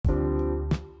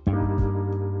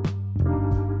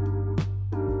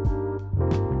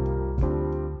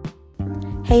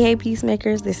Hey,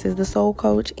 peacemakers, this is the Soul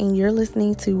Coach, and you're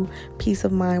listening to Peace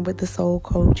of Mind with the Soul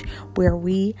Coach, where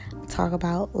we talk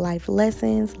about life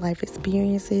lessons, life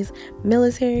experiences,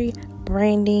 military,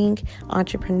 branding,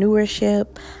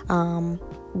 entrepreneurship,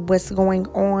 what's going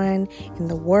on in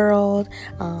the world,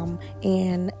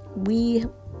 and we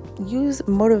use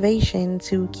motivation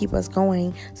to keep us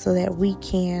going so that we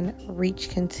can reach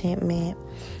contentment.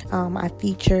 I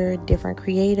feature different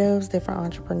creatives, different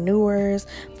entrepreneurs,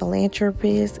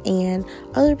 philanthropists, and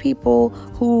other people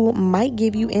who might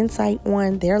give you insight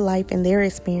on their life and their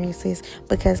experiences,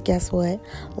 because guess what?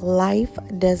 Life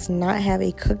does not have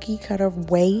a cookie cutter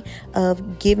way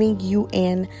of giving you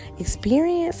an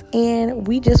experience, and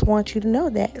we just want you to know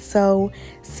that. So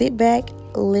sit back,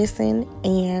 listen,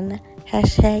 and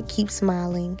 #keep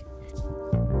smiling.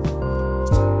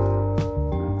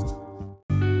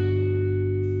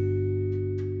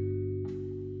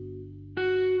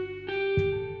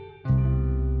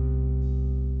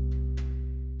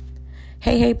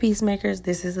 Hey, peacemakers,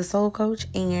 this is the Soul Coach,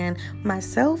 and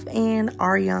myself and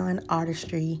Aryan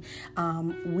Artistry,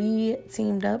 we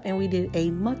teamed up and we did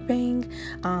a mukbang,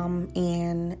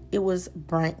 and it was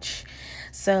brunch.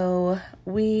 So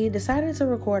we decided to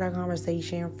record our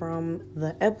conversation from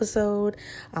the episode,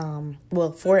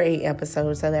 for a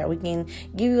episode, so that we can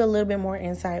give you a little bit more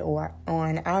insight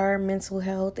on our mental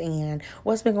health and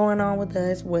what's been going on with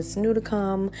us, what's new to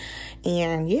come,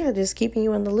 and just keeping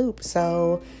you in the loop.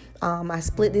 So I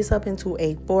split this up into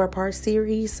a 4-part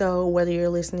series. So whether you're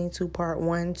listening to part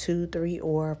 1, 2, 3,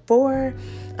 or 4,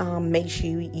 make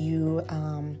sure you,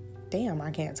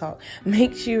 I can't talk.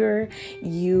 Make sure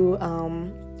you,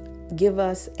 give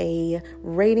us a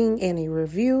rating and a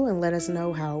review and let us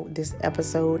know how this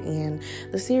episode and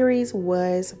the series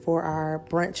was for our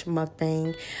brunch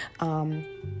mukbang.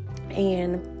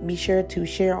 And be sure to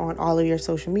share on all of your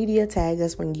social media. Tag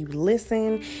us when you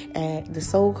listen at The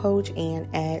Soul Coach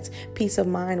and at Peace of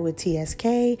Mind with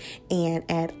TSK and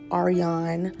at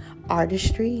Aryan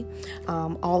Artistry,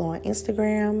 all on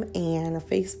Instagram and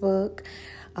Facebook.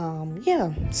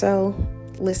 So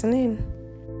listen in.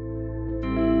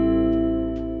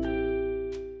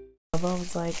 I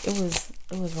was like, it was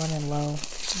running low. I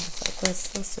was like,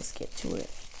 let's just get to it.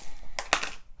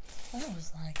 I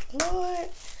was like, Lord,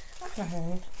 I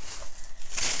heard.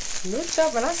 Looked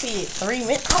up and I see it 3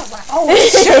 minutes. I was like, oh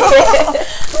shoot.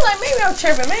 I'm like, maybe I'm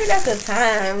tripping. Maybe that's the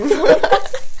time.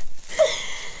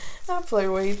 I play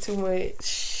way too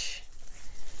much.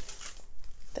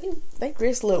 They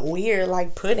grits look weird,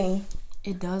 like pudding.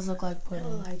 It does look like pudding. It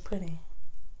look like pudding.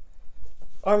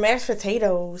 Or mashed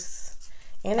potatoes.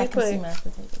 And they put mashed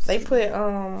potatoes. They put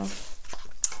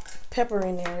pepper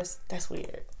in theirs. That's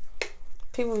weird.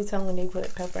 People be telling me they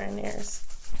put pepper in theirs.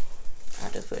 I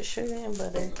just put sugar and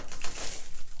butter.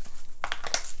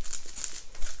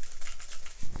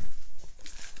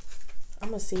 I'm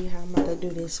gonna see how I'm gonna do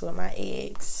this with my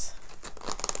eggs.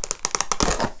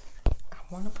 I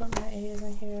wanna put my eggs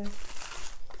in here,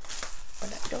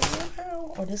 but I don't know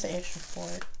how. Oh, this is an extra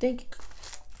part. Thank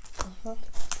you.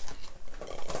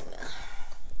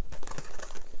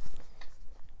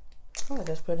 I'm gonna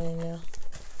just put it in there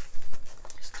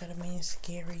instead of being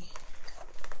scary.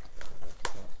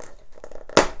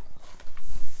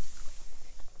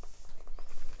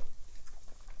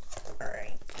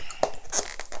 Alright,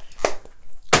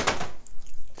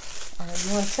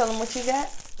 you want to tell them what you got?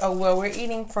 Oh, well, we're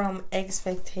eating from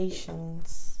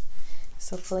Expectations.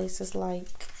 So places like,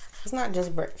 it's not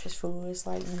just breakfast food, it's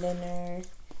like dinner,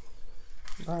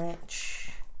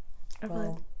 brunch.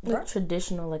 Like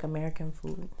traditional, like American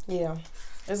food. Yeah,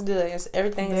 it's good.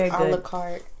 Everything is a la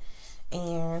carte,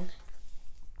 and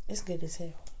it's good as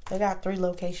hell. They got 3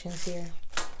 locations here.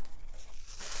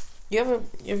 Have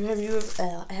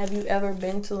you ever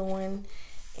been to the one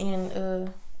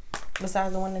in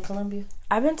besides the one in Columbia?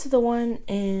 I've been to the one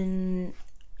in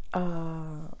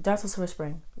Johnson Silver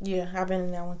Spring. Yeah, I've been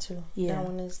in that one too. Yeah, that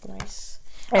one is nice.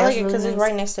 I like it because it's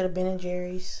right next to the Ben &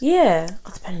 Jerry's. Yeah,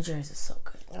 the Ben & Jerry's is so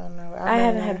good. I don't know. I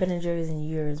haven't had Ben & Jerry's in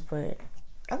years, but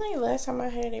I think the last time I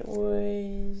had it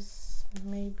was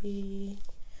maybe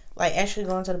like actually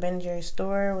going to the Ben & Jerry's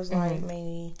store was like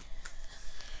maybe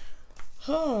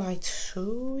like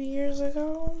 2 years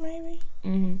ago, maybe.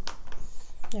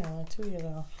 Yeah, like 2 years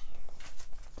ago.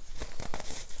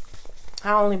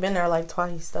 I only been there like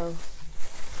twice though.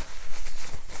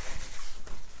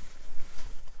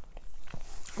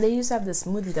 They used to have this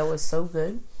smoothie that was so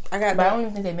good. But I don't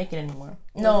even think they make it anymore.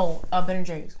 No, Ben &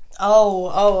 Jerry's. Oh,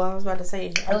 I was about to say.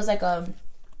 It was like a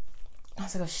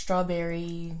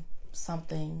strawberry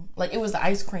something. Like, it was the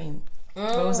ice cream.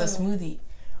 But it was a smoothie.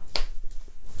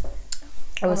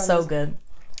 It was so good.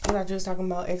 We're not just talking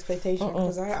about expectation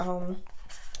because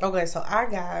okay, so I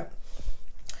got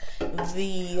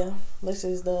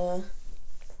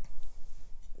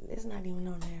it's not even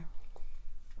on there.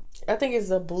 I think it's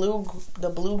the blue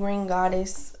green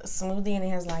goddess smoothie, and it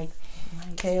has like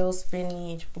kale,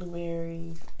 spinach,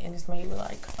 blueberry, and it's made with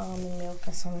like almond milk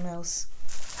and something else.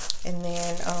 And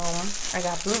then I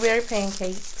got blueberry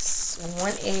pancakes,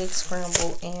 1 egg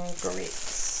scrambled, and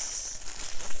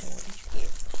grits. And what did you get?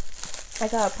 I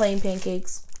got plain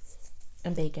pancakes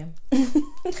and bacon. I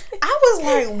was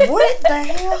like, what the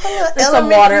hell? There's some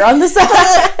water on the side.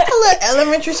 A little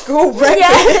elementary school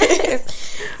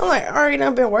breakfast. Yeah. I'm like, alright,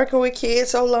 I've been working with kids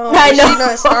so long. I know. She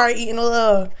done started eating a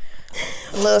little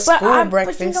school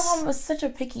breakfast. But you know, I'm such a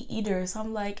picky eater, so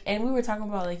I'm like, and we were talking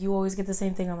about like you always get the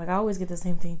same thing. I'm like, I always get the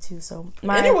same thing too. So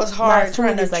and it was hard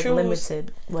trying to like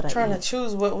limited. To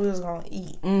choose what we was gonna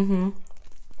eat. Mm-hmm.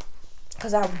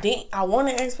 Cause I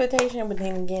wanted expectation, but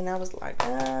then again I was like,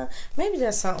 maybe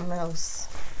there's something else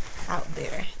out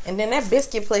there. And then that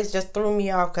biscuit place just threw me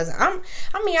off. Cause I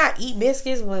eat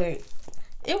biscuits, but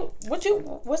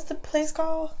what's the place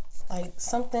called? Like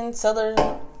something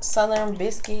Southern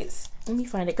Biscuits. Let me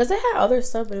find it, cause they had other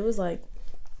stuff, but it was like,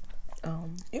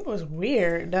 it was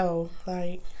weird though.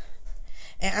 Like,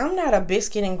 and I'm not a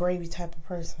biscuit and gravy type of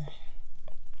person.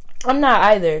 I'm not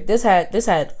either. This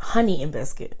had honey and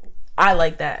biscuit. I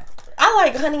like that. I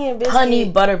like honey and biscuit. Honey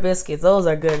butter biscuits. Those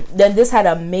are good. Then this had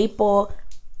a maple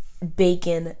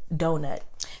bacon donut.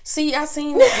 See, I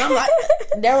seen it. I'm like,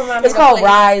 that reminds me. It's called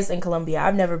Rise in Columbia.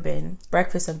 I've never been.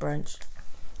 Breakfast and brunch.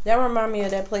 That remind me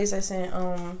of that place that's in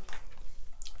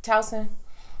Towson,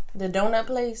 the donut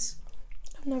place.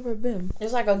 I've never been.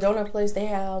 It's like a donut place. They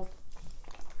have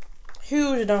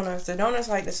huge donuts. The donuts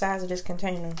like the size of this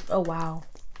container. Oh wow!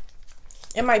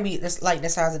 It might be like the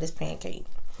size of this pancake.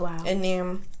 Wow! And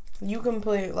then you can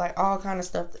put like all kind of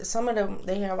stuff. Some of them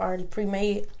they have already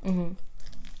pre-made. Mm-hmm.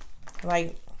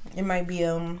 Like it might be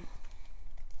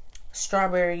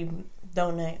strawberry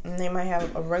donut, and they might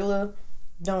have a regular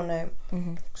donut,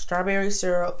 strawberry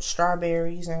syrup,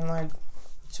 strawberries, and like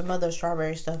some other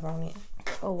strawberry stuff on it.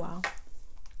 Oh wow!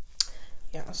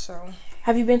 Yeah. So,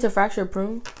 have you been to Fractured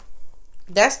Prune?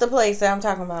 That's the place that I'm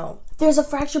talking about. There's a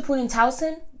Fractured Prune in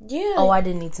Towson. Yeah. Oh, I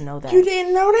didn't need to know that. You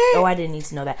didn't know that? Oh, I didn't need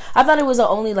to know that. I thought it was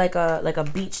only like a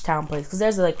beach town place, because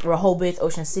there's like Rehoboth,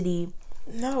 Ocean City.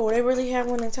 No, they really have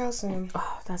one in Towson.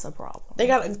 Oh, that's a problem. They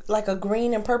got like a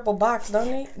green and purple box, don't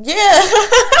they? Yeah.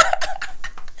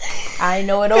 I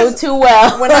know it all too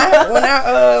well.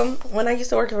 when I used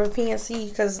to work for PNC,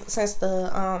 because since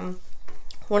the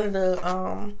one of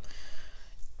the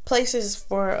places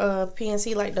for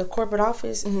PNC, like the corporate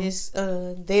office, is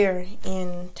there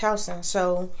in Towson.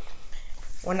 So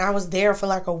when I was there for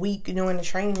like a week doing the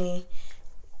training,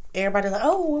 everybody like,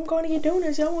 oh, I'm going to get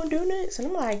donuts. Y'all want donuts? And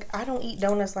I'm like, I don't eat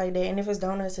donuts like that. And if it's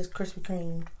donuts, it's Krispy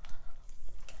Kreme.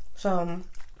 So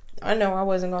I know I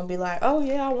wasn't going to be like, oh,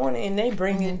 yeah, I want it. And they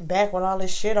bring it back with all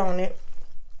this shit on it.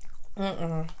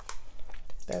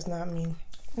 That's not me.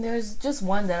 There's just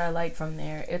one that I like from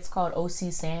there. It's called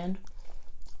OC Sand.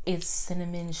 It's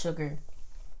cinnamon sugar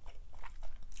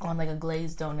on like a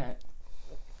glazed donut.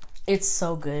 It's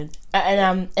so good,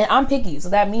 and I'm picky, so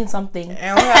that means something.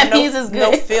 And that means it's good.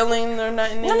 No filling or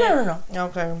nothing. No.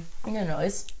 Okay. No.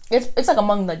 It's like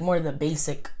among like more of the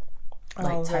basic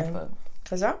type of.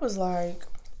 Because I was like,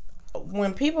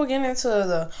 when people get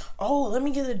into let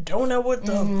me get a donut with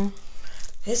the.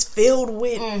 It's filled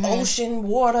with ocean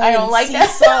water. I don't like that.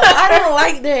 Salt. I don't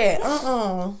like that.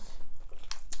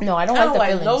 No, I don't like the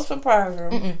fillings. No surprise.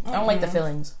 I don't like the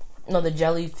fillings. No, the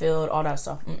jelly filled, all that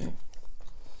stuff.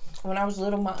 When I was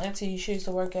little, my auntie, she used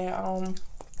to work at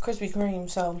Krispy Kreme,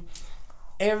 so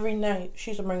every night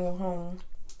she used to bring home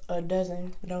a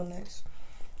dozen donuts.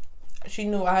 She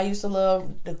knew I used to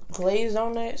love the glazed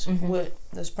donuts with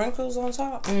the sprinkles on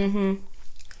top.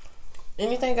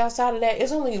 Anything outside of that,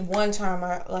 it's only one time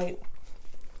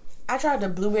I tried the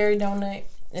blueberry donut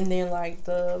and then like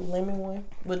the lemon one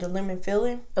with the lemon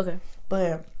filling. Okay.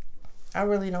 But I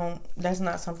really don't, that's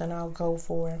not something I'll go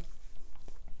for.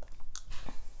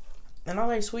 And I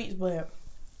like sweets, but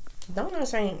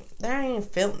donuts ain't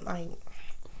fill, like,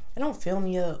 it don't fill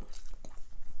me up.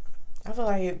 I feel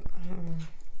like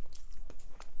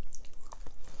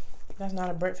that's not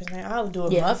a breakfast thing. I would do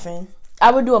a muffin.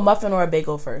 I would do a muffin or a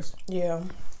bagel first. Yeah.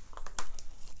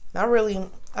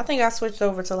 I think I switched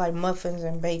over to like muffins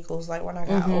and bagels like when I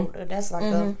got older. That's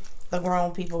like the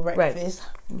grown people breakfast.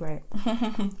 Right.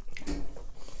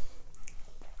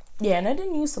 Yeah, and I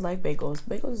didn't used to like bagels.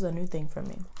 Bagels is a new thing for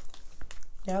me.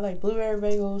 Yeah, I like blueberry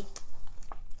bagels,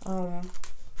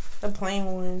 the plain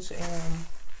ones, and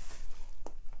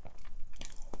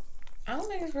I don't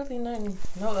think it's really nothing.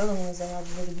 No other ones that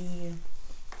I've really be.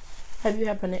 Have you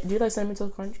had do you like Cinnamon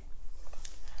Toast Crunch?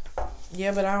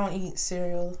 Yeah, but I don't eat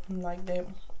cereal like that.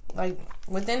 Like,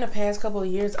 within the past couple of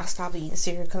years, I stopped eating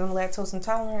cereal because I'm lactose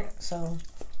intolerant. So,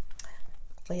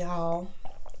 y'all,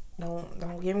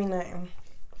 don't give me nothing.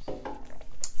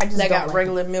 I just got like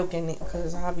regular milk in it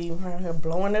because I be around here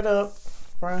blowing it up,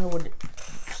 around here with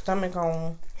the stomach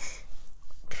on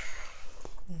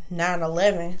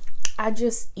 9-11. I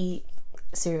just eat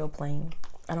cereal plain.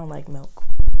 I don't like milk.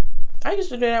 I used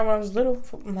to do that when I was little,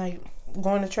 like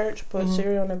going to church, put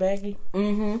cereal in the baggie.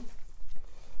 Mm-hmm.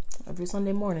 Every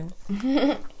Sunday morning.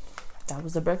 That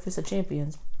was the breakfast of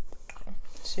champions.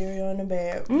 Cereal in the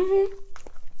bag. Mm-hmm.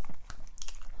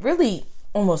 Really,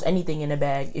 almost anything in a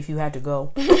bag if you had to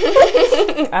go.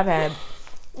 I've had...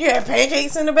 You had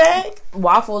pancakes in the bag?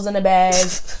 Waffles in a bag.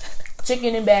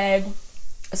 Chicken in a bag.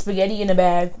 Spaghetti in a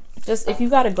bag. Just, if you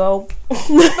gotta go.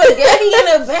 Spaghetti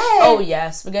in a bag? Oh,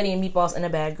 yeah. Spaghetti and meatballs in a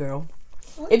bag, girl.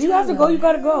 What if you have to go, you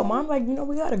gotta go. Mom like,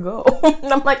 we gotta go.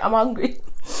 And I'm like, I'm hungry.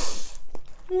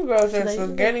 You girl said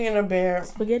spaghetti in a bag.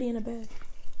 Spaghetti in a bag.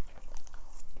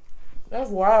 That's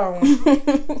wild.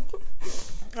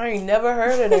 I ain't never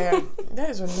heard of that.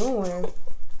 That's a new one.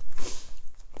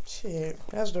 Shit,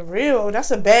 that's the real.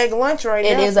 That's a bag lunch right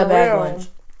now. It is a bag lunch.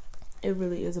 It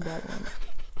really is a bag lunch.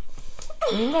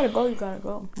 When you gotta go, you gotta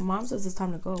go. Mom says it's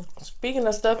time to go. Speaking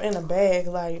of stuff in a bag,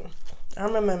 like, I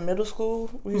remember in middle school,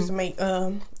 we used to make,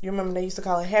 you remember they used to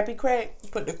call it Happy Crack?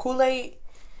 Put the Kool-Aid.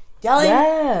 Y'all ain't,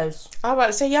 yes. I was about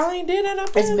to say, y'all ain't did that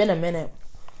up there? It's been a minute.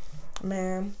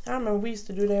 Man, I remember we used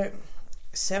to do that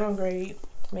 7th grade.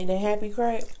 Made that Happy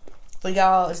Crack. But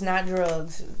y'all, it's not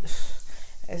drugs.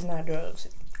 It's not drugs.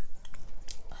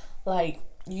 Like,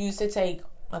 you used to take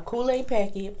a Kool-Aid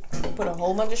packet, put a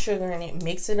whole bunch of sugar in it,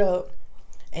 mix it up,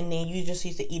 and then you just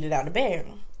used to eat it out the bag.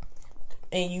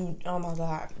 And you, oh my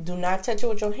God, do not touch it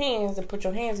with your hands and put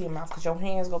your hands in your mouth because your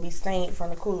hands going to be stained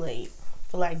from the Kool-Aid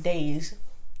for like days.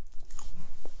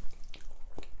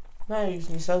 That used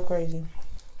to be so crazy.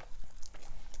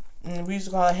 And we used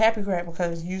to call it Happy Crack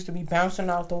because it used to be bouncing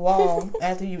off the wall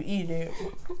after you eat it.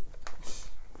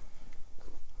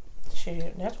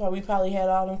 Shit, that's why we probably had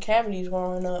all them cavities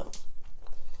growing up.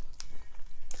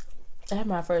 I had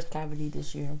my first cavity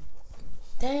this year.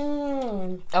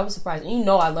 Damn. I was surprised. You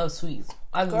know I love sweets.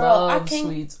 I Girl, love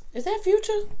sweets. Is that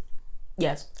Future?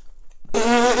 Yes.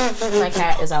 My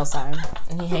cat is outside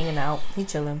and he hanging out. He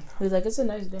chilling. He's like, it's a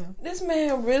nice day. This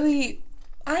man really,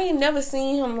 I ain't never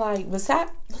seen him like, beside,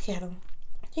 look at him.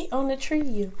 He on the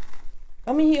tree.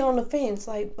 I mean, he on the fence.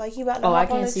 Like he about to hop I on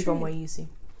can't the see tree. from where you see.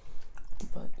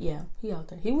 But yeah, he out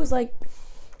there. He was like,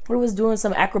 he was doing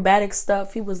some acrobatic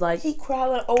stuff. He was like, he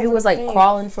crawling over. He was like fence.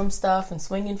 crawling from stuff and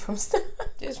swinging from stuff.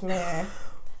 This man.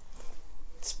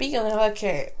 Speaking of her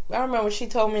cat, I remember she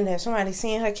told me that somebody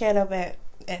seen her cat up at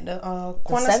the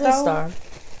corner the 7 store. Star.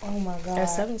 Oh my God. At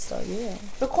 7 Star, yeah.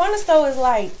 The corner store is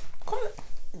like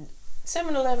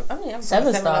 7-Eleven. I mean, I'm 7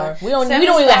 talking Star. 7-Eleven. We don't 7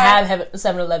 even Star. have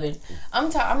 7-Eleven.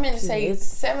 I meant to say it's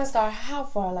 7 Star. How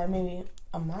far? Like maybe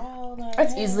a mile.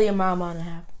 That's easily a mile and a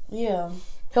half. Yeah.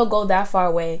 He'll go that far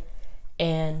away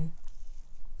and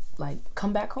like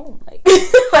come back home. Like,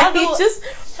 how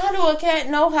do a cat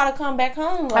know how to come back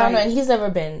home? Like, I don't know. And he's never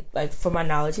been, like, from my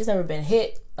knowledge, he's never been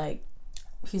hit. Like,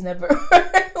 he's never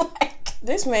like,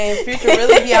 this man Future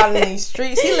really be out in these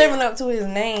streets. He living up to his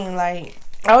name. Like,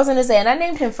 I was gonna say, and I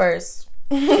named him first.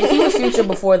 He was Future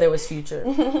before there was Future,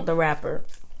 the rapper.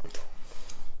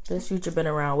 This Future been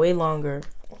around way longer.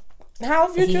 How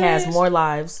Future he has is? more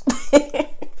lives.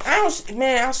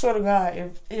 I swear to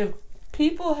God, if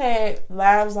people had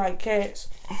lives like cats,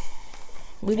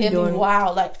 it'd be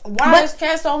wild. Like, why is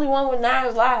cats the only one with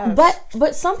 9 lives?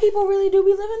 But some people really do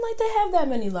be living like they have that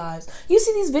many lives. You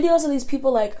see these videos of these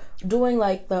people like doing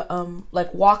like the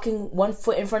like walking one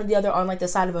foot in front of the other on like the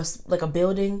side of a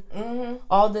building. Mm-hmm.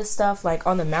 All this stuff like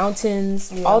on the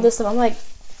mountains. Yeah. All this stuff. I'm like,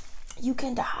 you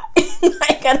can die.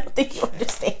 Like, I don't think you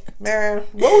understand. Man,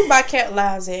 where would my cat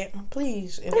lives at?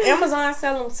 Please, if Amazon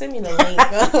sell them, send me the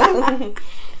link.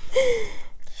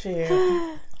 Shit.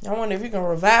 I wonder if you can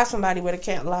revive somebody with a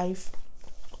cat life.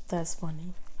 That's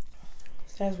funny.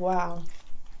 That's wild.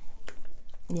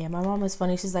 Yeah, my mom is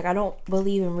funny. She's like, I don't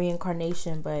believe in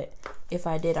reincarnation, but if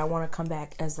I did, I want to come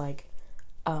back as like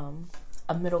a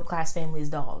middle class family's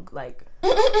dog. Like,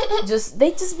 they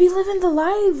just be living the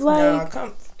life. Like, nah,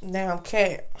 come down,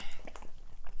 cat.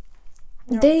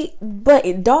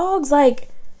 But dogs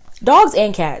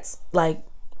and cats, like,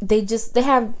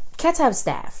 cats have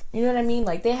staff. You know what I mean?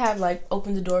 Like, they have, like,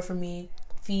 open the door for me,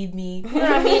 feed me. You know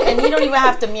what I mean? And he don't even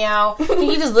have to meow.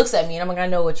 He just looks at me and I'm like, I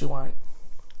know what you want.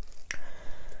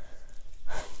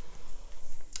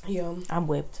 Yeah. I'm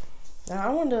whipped. Now,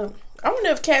 I wonder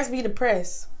if cats be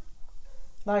depressed.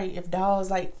 Like, if dogs,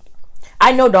 like...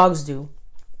 I know dogs do.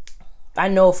 I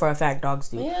know for a fact dogs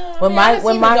do. Yeah, I've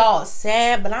seen a dog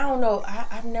sad, but I don't know.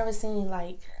 I've never seen,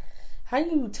 like... How do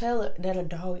you tell that a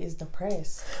dog is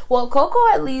depressed? Well, Coco,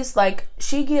 at least, like,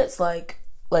 she gets, like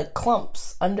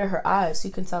clumps under her eyes. So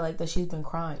you can tell, like, that she's been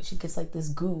crying. She gets, like, this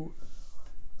goo.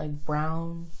 Like,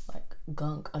 brown, like,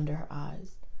 gunk under her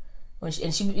eyes.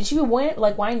 She be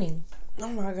whining. Oh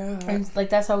my god! And like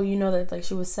that's how you know that like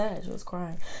she was sad, she was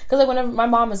crying. Because like whenever my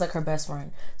mom is like her best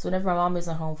friend, so whenever my mom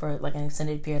isn't home for like an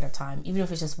extended period of time, even if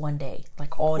it's just one day,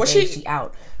 like all day she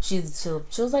out, she'll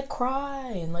like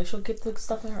cry and like she'll get the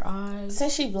stuff in her eyes.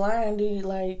 Since she blind, dude,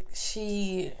 like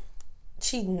she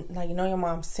like your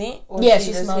mom scent? Or yeah,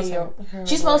 she smells her.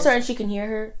 She smells her and she can hear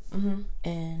her. Mm-hmm.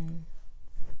 And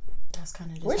that's kind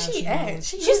of just where she at?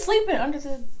 She's sleeping under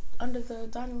the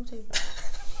dining room table.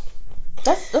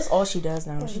 That's all she does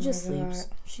now. She just sleeps.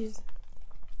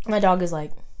 My dog is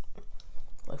like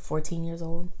 14 years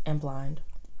old and blind.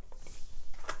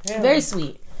 Damn. Very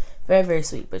sweet. Very, very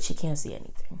sweet, but she can't see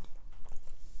anything.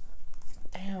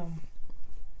 Damn.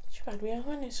 She about to be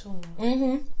 100 soon.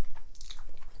 Mm-hmm.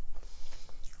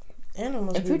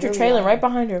 Animals. And Future trailing right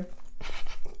behind her.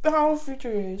 How old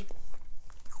Future is?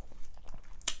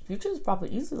 Future is probably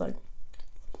easily like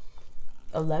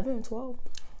 11, 12.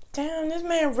 Damn, this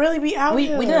man really be out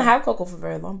here. We didn't have Coco for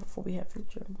very long before we had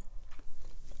Future.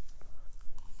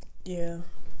 Yeah.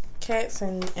 Cats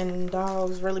and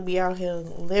dogs really be out here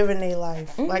living their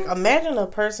life. Mm-hmm. Like, imagine a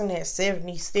person that's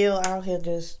 70 still out here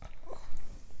just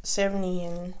 70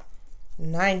 and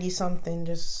 90 something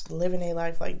just living their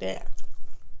life like that.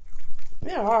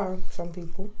 There are some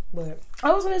people, but...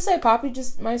 I was going to say,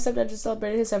 my stepdad just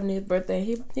celebrated his 70th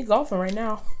birthday. He golfing right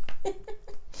now.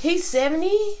 He's 70?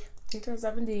 He turned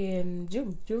 70 in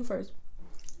June 1st.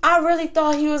 I really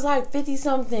thought he was like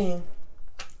 50-something.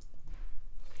 I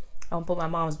don't put my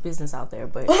mom's business out there,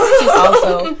 but she's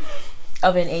also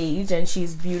of an age, and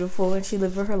she's beautiful, and she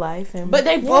lived her life. But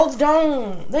they both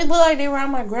don't. They look like they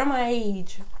around my grandma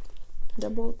age. They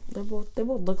both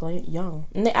look like young,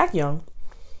 and they act young.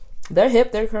 They're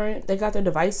hip. They're current. They got their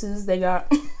devices. They got...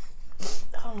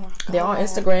 Oh my God. They're on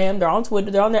Instagram. They're on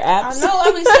Twitter. They're on their apps. I know.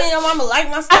 I be seeing your mama like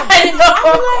my stuff.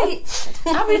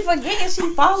 I be forgetting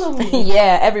she follow me.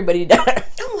 Yeah, everybody does.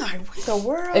 I'm like, what the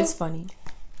world? It's funny.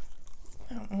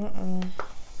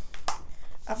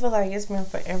 I feel like it's been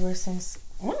forever since...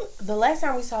 the last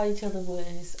time we saw each other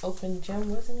was open gym,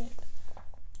 wasn't it?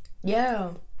 Yeah.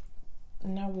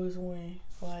 And that was when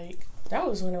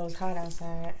it was hot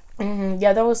outside. Mm-hmm.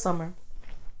 Yeah, that was summer.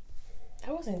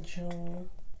 That was in June.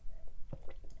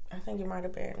 I think it might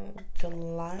have been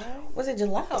July. Was it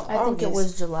July or August? I think it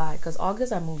was July, because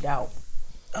August I moved out.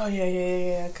 Oh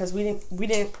yeah. Because we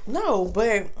didn't know,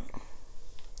 but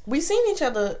we seen each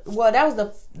other. Well, that was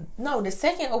the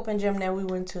second open gym that we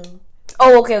went to.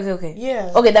 Oh, okay.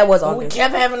 Yeah. Okay, that was August. We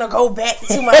kept having to go back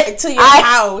to your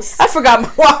house. I forgot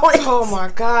my wallet. Oh my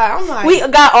God! I'm like, we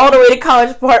got all the way to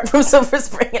College Park from Silver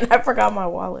Spring, and I forgot my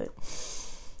wallet.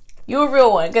 You a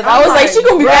real one, because I was like, she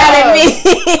gonna be mad at me.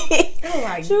 I'm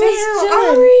like, she damn,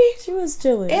 Ari. She was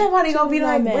chilling. Everybody gonna be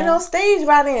like, went on stage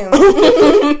by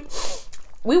then.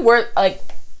 We were like,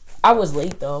 I was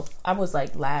late though. I was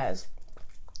like last.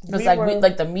 Because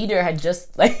like the meter had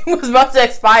just like was about to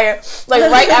expire. Like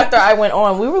right after I went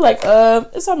on, we were like,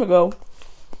 it's time to go.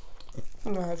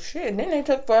 I'm like, shit. And then they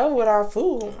took forever with our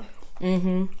food.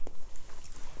 Mm-hmm.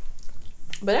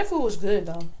 But that food was good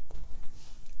though.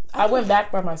 I went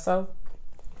back by myself.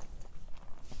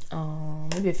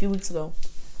 Maybe a few weeks ago,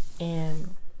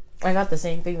 and I got the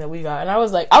same thing that we got, and I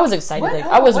was excited. Like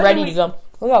I was ready to go.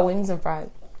 We got wings and fries.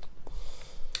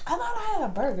 I thought I had a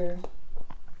burger.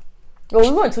 Well,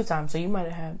 we went 2 times, so you might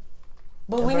have had.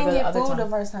 But we didn't get food the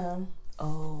first time.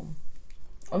 Oh.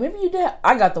 Or maybe you did.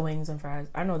 I got the wings and fries.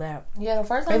 I know that. Yeah, the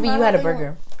first time. Maybe you had a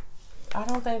burger. I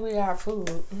don't think we got food.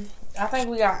 I think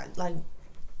we got, like...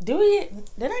 Did I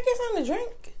get something to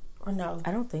drink? Or no?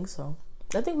 I don't think so.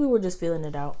 I think we were just feeling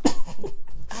it out.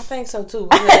 I think so, too.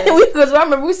 Because I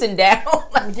remember we were sitting down.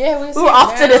 Yeah, we were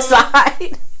off to the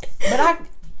side. But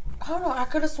hold on. I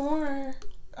could have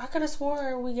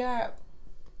sworn we got...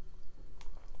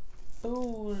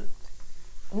 food.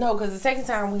 No, because the second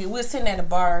time we were sitting at a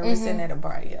bar. We were sitting at a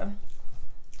bar, yeah.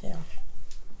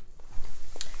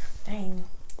 Dang.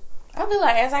 I feel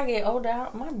like as I get older,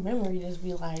 my memory just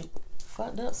be like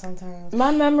fucked up sometimes.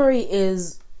 My memory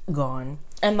is gone.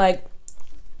 And like,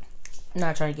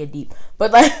 not trying to get deep,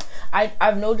 but like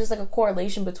I've noticed like a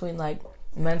correlation between like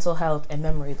mental health and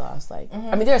memory loss. Like,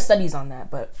 I mean, there are studies on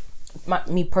that, but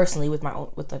me personally with my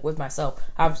own, with myself,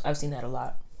 I've seen that a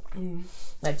lot.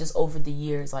 Like just over the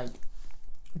years, like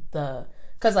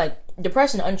because like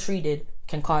depression untreated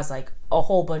can cause like a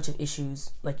whole bunch of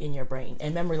issues like in your brain,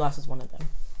 and memory loss is one of them.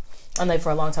 And like for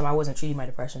a long time I wasn't treating my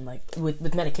depression like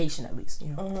with medication, at least, you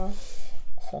know.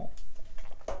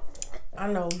 I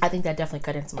know. I think that definitely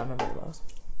cut into my memory loss.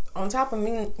 On top of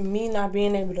me not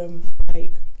being able to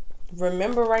like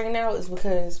remember right now is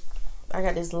because I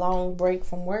got this long break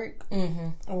from work,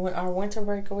 our winter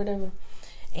break or whatever,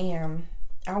 and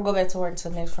I don't go back to work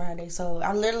until next Friday. So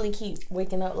I literally keep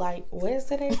waking up like, what is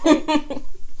today?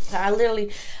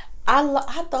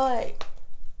 I thought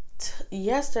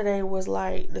yesterday was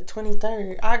like the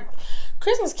 23rd.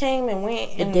 Christmas came and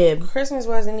went, and it did. Christmas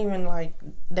wasn't even like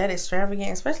that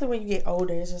extravagant, especially when you get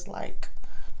older. It's just like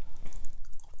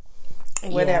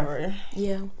whatever.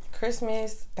 Yeah.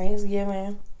 Christmas,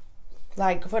 Thanksgiving,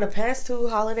 like for the past 2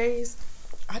 holidays,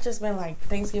 I just been like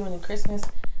Thanksgiving and Christmas.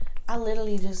 I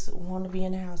literally just want to be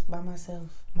in the house by myself.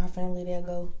 My family, they'll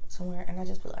go somewhere, and I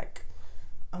just be like,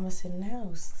 I'm gonna sit in the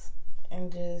house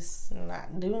and just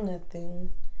not do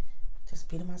nothing, just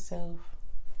be to myself.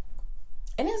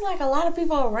 And it's like a lot of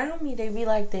people around me, they be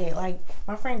like that. Like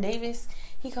my friend Davis,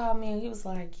 he called me and he was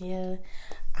like, yeah,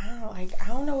 I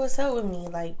don't know what's up with me.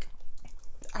 Like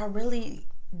I really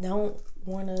don't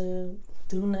want to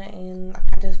do nothing.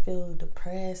 I just feel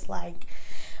depressed. Like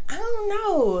I don't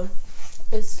know.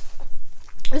 This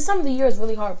time of the year is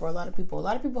really hard for a lot of people. A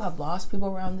lot of people have lost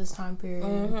people around this time period.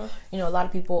 You know, a lot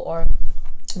of people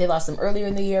they lost them earlier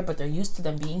in the year, but they're used to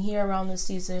them being here around this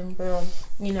season.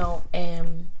 You know,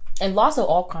 and loss of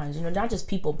all kinds. You know, not just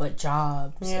people, but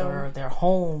jobs or their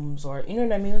homes, or you know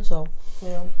what I mean. So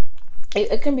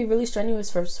it can be really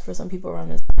strenuous for some people around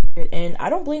this time period, and I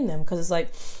don't blame them, because it's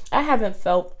like I haven't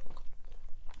felt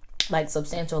like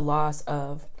substantial loss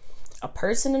of a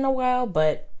person in a while,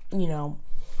 but you know,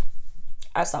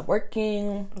 I stopped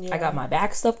working. I got my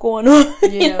back stuff going on.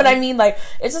 You know what I mean? Like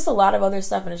it's just a lot of other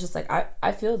stuff, and it's just like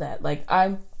I feel that like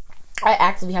I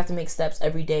actively have to make steps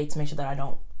every day to make sure that I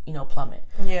don't, you know, plummet.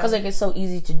 Because like it's so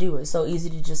easy to do. It's so easy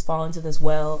to just fall into this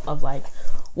well of like,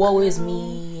 woe is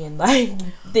me, and like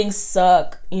things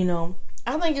suck. You know.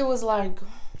 I think it was like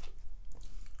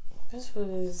this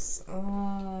was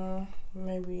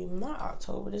maybe not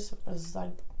October. This was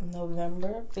like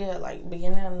November. Yeah, like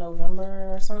beginning of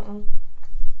November or something.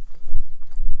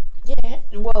 Yeah,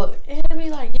 well, it had to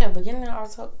be like, beginning of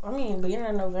October. I mean, beginning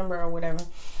of November or whatever.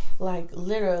 Like,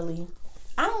 literally.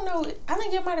 I don't know. I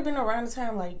think it might have been around the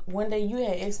time, like, one day you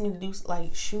had asked me to do,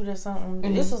 like, shoot or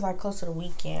something. This was, like, close to the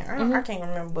weekend. I can't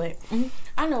remember, but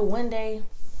I know one day,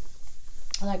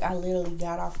 like, I literally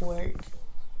got off work,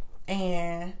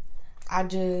 and I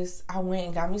went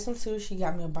and got me some sushi,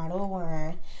 got me a bottle of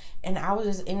wine, and I was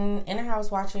just in the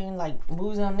house watching, like,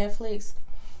 movies on Netflix.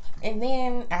 And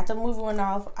then after the movie went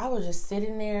off, I was just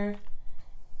sitting there,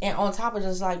 and on top of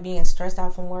just like being stressed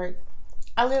out from work,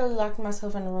 I literally locked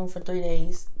myself in the room for 3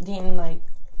 days. Didn't like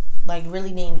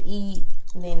really didn't eat,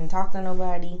 didn't talk to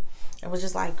nobody. It was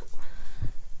just like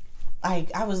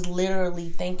I was literally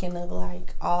thinking of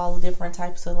like all different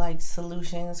types of like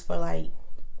solutions for like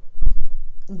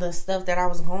the stuff that I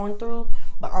was going through,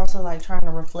 but also like trying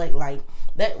to reflect like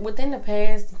that within the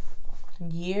past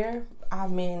year,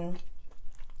 I've been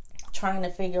trying to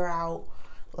figure out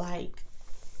like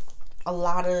a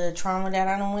lot of the trauma that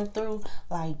I done went through,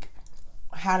 like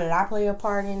how did I play a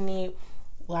part in it,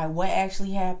 like what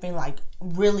actually happened, like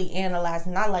really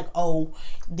analyzing, not like, oh,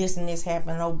 this and this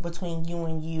happened between you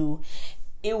and you.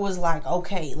 It was like,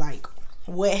 okay, like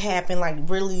what happened, like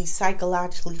really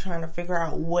psychologically trying to figure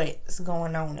out what's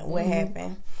going on and what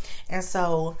happened. And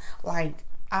so like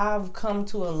I've come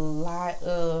to a lot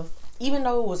of, even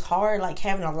though it was hard, like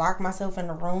having to lock myself in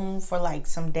the room for like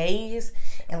some days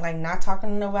and like not talking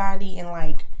to nobody and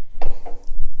like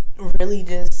really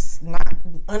just not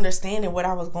understanding what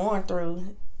I was going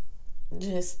through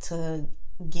just to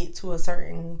get to a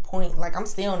certain point. Like I'm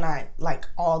still not like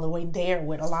all the way there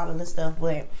with a lot of the stuff,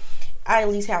 but I at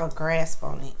least have a grasp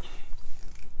on it.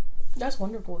 That's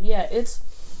wonderful. Yeah, it's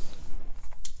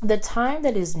the time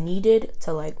that is needed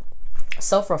to like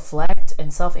self-reflect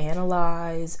and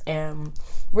self-analyze and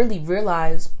really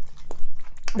realize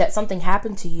that something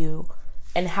happened to you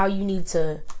and how you need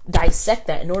to dissect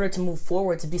that in order to move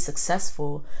forward to be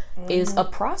successful is a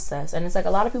process. And it's like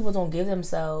a lot of people don't give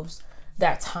themselves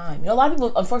that time. You know, a lot of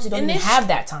people unfortunately don't even have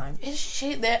that time. It's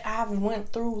shit that I went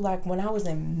through like when I was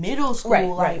in middle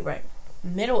school, right.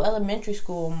 Middle elementary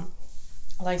school,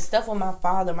 like stuff with my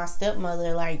father, my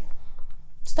stepmother, like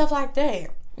stuff like that.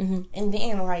 And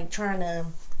then like trying to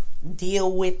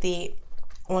deal with it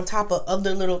on top of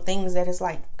other little things that it's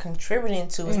like contributing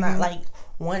to. It's not like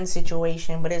one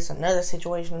situation, but it's another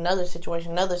situation, another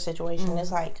situation, another situation.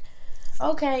 It's like,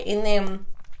 okay, and then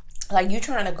like you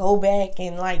trying to go back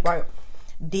and like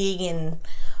dig and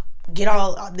get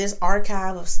all this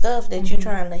archive of stuff that you're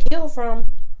trying to heal from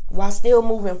while still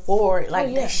moving forward.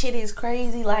 Like that shit is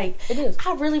crazy. Like it is.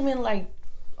 I've really been like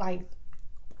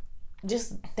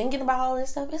just thinking about all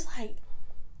this stuff. It's like,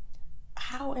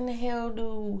 how in the hell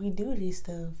do we do this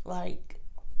stuff? Like,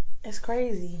 it's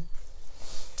crazy.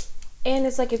 And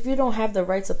it's like, if you don't have the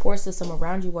right support system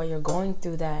around you while you're going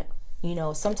through that, you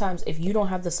know, sometimes if you don't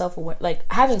have the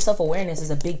like having self-awareness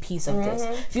is a big piece of this.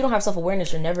 If you don't have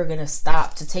self-awareness, you're never gonna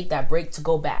stop to take that break to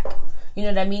go back. You know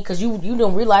what I mean? Because you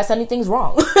don't realize anything's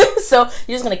wrong. So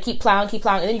you're just gonna keep plowing,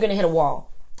 and then you're gonna hit a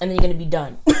wall, and then you're gonna be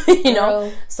done. You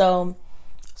know?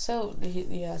 So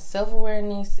yeah,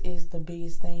 self-awareness is the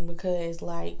biggest thing, because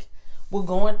like we're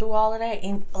going through all of that,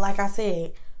 and like I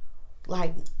said,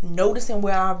 like noticing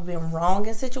where I've been wrong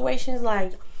in situations.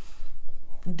 Like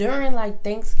during like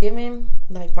Thanksgiving,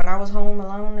 like when I was home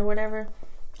alone or whatever,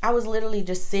 I was literally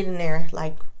just sitting there,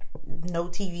 like no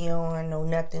TV on, no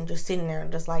nothing, just sitting there,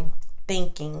 just like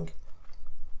thinking.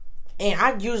 And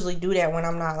I usually do that when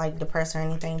I'm not like depressed or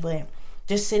anything, but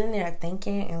just sitting there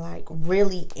thinking and like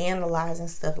really analyzing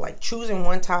stuff, like choosing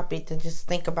one topic to just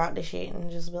think about the shit and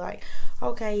just be like,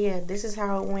 okay, yeah, this is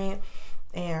how it went,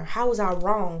 and how was I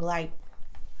wrong? Like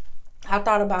I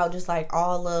thought about just like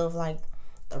all of like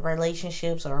the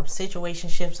relationships or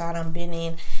situationships I done been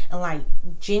in, and like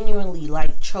genuinely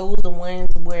like chose the ones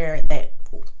that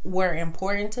were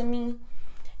important to me,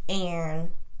 and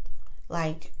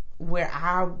like where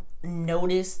I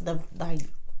noticed the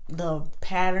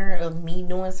pattern of me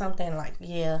doing something. Like,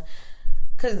 yeah,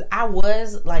 because I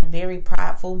was like very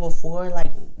prideful before,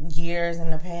 like years in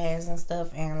the past and stuff,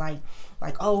 and like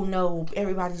oh no,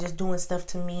 everybody's just doing stuff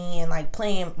to me, and like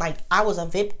playing like I was a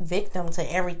victim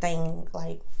to everything,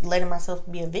 like letting myself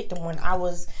be a victim when I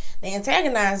was the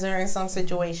antagonizer in some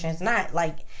situations, not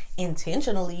like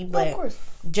intentionally, but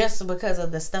just because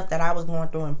of the stuff that I was going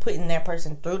through and putting that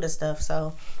person through the stuff.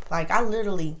 So like I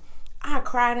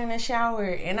cried in the shower,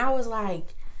 and I was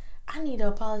like, I need to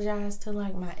apologize to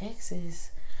like my exes.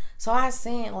 So I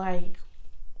sent like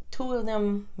 3 of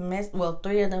them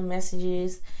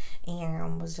messages,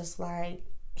 and was just like,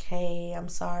 hey, I'm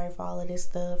sorry for all of this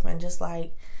stuff, and just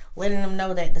like letting them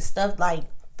know that the stuff like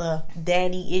the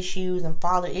daddy issues and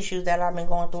father issues that I've been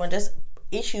going through, and just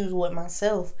issues with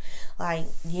myself, like,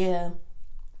 yeah,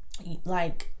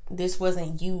 like this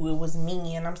wasn't you, it was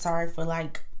me, and I'm sorry for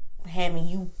like having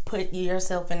you put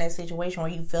yourself in that situation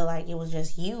where you feel like it was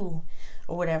just you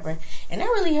or whatever. And that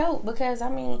really helped, because I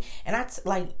mean, and I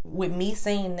like with me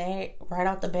saying that right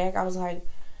off the back, I was like,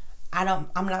 I'm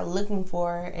not looking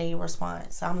for a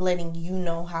response. I'm letting you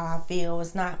know how I feel.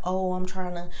 It's not, oh, I'm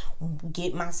trying to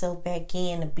get myself back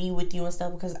in to be with you and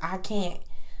stuff, because I can't.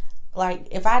 Like,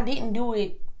 if I didn't do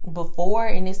it before,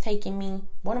 and it's taking me,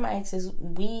 one of my exes,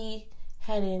 we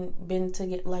hadn't been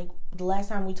together, like the last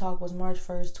time we talked was March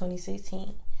 1st,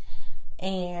 2016,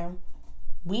 and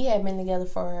we had been together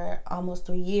for almost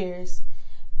 3 years,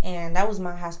 and that was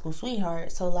my high school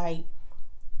sweetheart. So like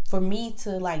for me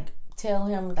to like tell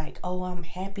him like, oh, I'm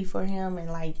happy for him,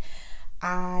 and like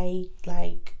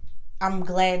I'm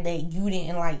glad that you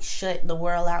didn't like shut the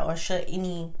world out or shut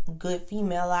any good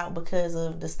female out because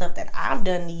of the stuff that I've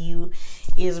done to you,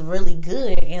 is really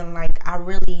good. And like I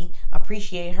really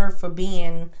appreciate her for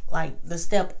being like the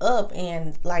step up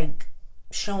and like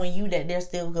showing you that there's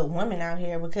still good women out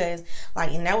here, because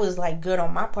like, and that was like good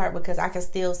on my part, because I can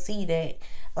still see that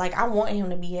like I want him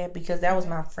to be happy, because that was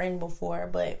my friend before.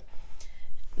 But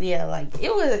yeah, like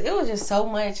it was just so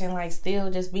much, and like still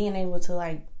just being able to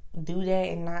like do that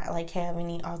and not like have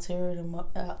any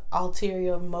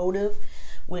ulterior motive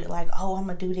with like, oh, I'm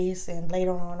gonna do this and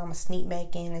later on I'm gonna sneak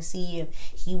back in and see if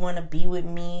he wanna be with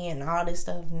me and all this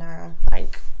stuff. Nah,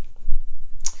 like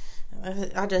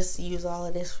I just use all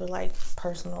of this for like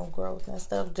personal growth and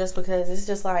stuff, just because it's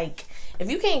just like, if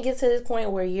you can't get to this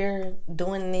point where you're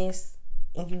doing this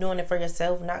and you're doing it for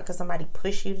yourself, not because somebody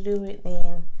pushed you to do it,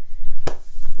 then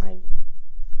like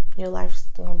your life's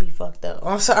gonna be fucked up.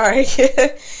 I'm sorry.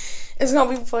 It's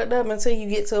gonna be fucked up until you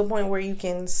get to a point where you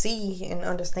can see and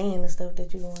understand the stuff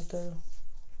that you're going through.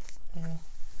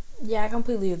 Yeah, I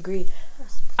completely agree.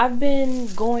 I've been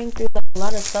going through like a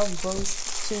lot of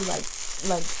self-growth too, like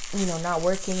you know, not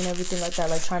working and everything like that,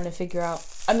 like trying to figure out,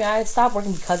 I mean, I had stopped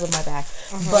working because of my back,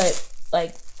 but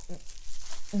like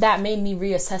that made me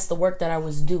reassess the work that I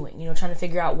was doing, you know, trying to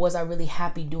figure out, was I really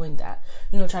happy doing that?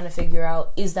 You know, trying to figure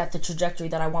out, is that the trajectory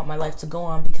that I want my life to go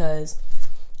on? Because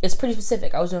it's pretty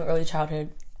specific. I was doing early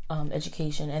childhood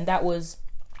education, and that was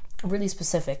really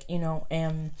specific, you know.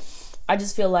 And I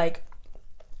just feel like,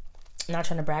 I'm not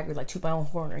trying to brag or like toot my own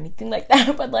horn or anything like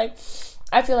that, but like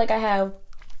I feel like I have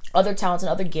other talents and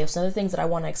other gifts and other things that I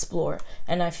want to explore,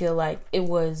 and I feel like it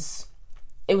was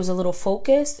a little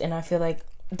focused, and I feel like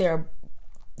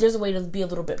there's a way to be a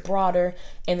little bit broader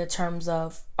in the terms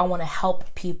of I want to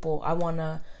help people, I want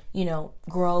to, you know,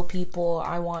 grow people,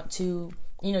 I want to,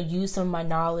 you know, use some of my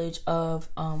knowledge of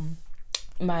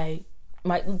my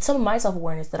some of my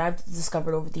self-awareness that I've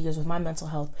discovered over the years with my mental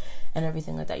health and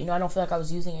everything like that. You know, I don't feel like I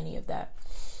was using any of that,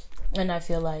 and I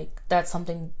feel like that's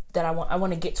something that I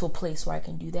want to get to a place where I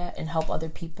can do that and help other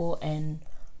people and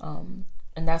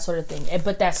that sort of thing.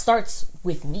 But that starts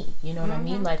with me, you know what I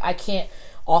mean? Like, I can't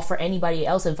offer anybody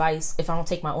else advice if I don't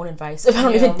take my own advice, if I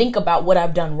don't even think about what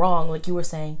I've done wrong, like you were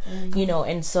saying, you know.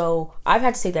 And so I've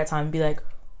had to take that time and be like,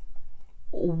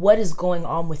 what is going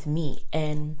on with me,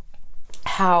 and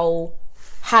how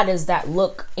does that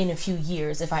look in a few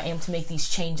years if I am to make these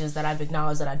changes that I've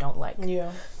acknowledged that I don't like,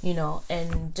 you know,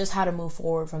 and just how to move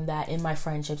forward from that in my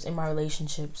friendships, in my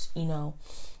relationships, you know,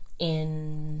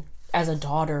 as a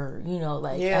daughter, you know,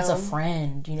 like as a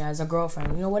friend, you know, as a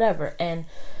girlfriend, you know, whatever. And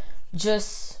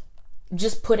just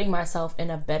putting myself in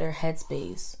a better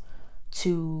headspace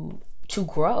to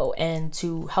grow and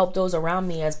to help those around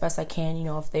me as best I can, you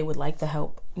know, if they would like the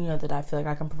help, you know, that I feel like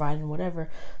I can provide and whatever.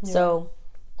 So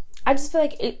I just feel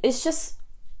like it's just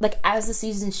like, as the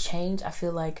seasons change, I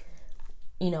feel like,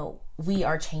 you know, we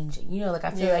are changing, you know, like I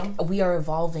feel like we are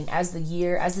evolving as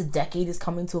the decade is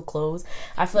coming to a close.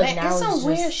 I feel like now it's some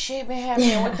weird shit been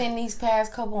happening within these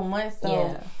past couple of months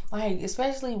though. Like,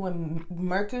 especially when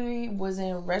Mercury was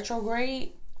in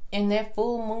retrograde and that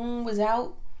full moon was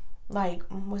out, like,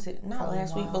 was it not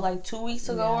last week, but like 2 weeks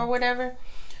ago or whatever.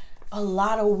 A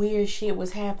lot of weird shit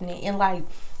was happening, and like,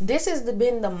 this has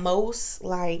been the most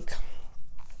like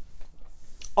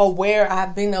aware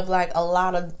I've been of like a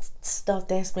lot of stuff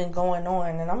that's been going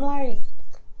on, and I'm like,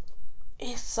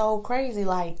 it's so crazy.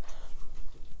 Like,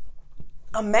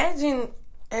 imagine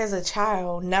as a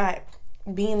child not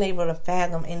being able to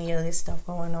fathom any of this stuff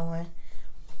going on,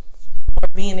 or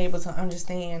being able to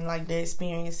understand like the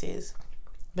experiences,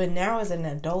 but now as an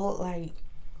adult, like,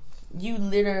 you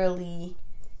literally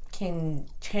can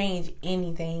change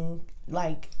anything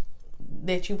like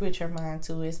that you put your mind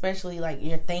to, especially like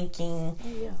your thinking,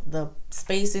 the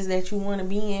spaces that you want to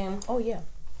be in.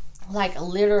 Like,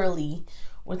 literally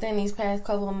within these past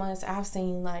couple of months, I've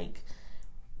seen like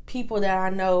people that I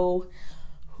know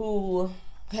who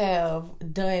have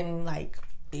done like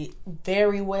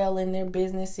very well in their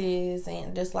businesses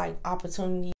and just like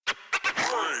opportunities.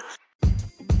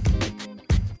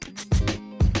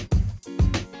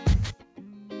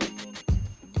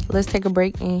 Let's take a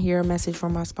break and hear a message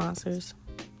from our sponsors.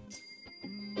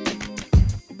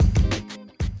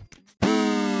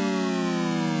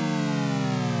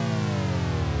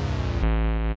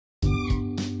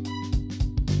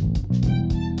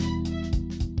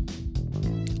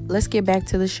 Let's get back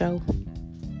to the show.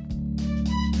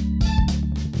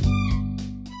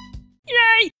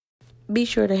 Yay! Be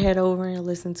sure to head over and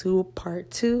listen to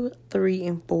part 2, 3,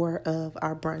 and 4 of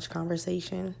our brunch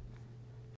conversation.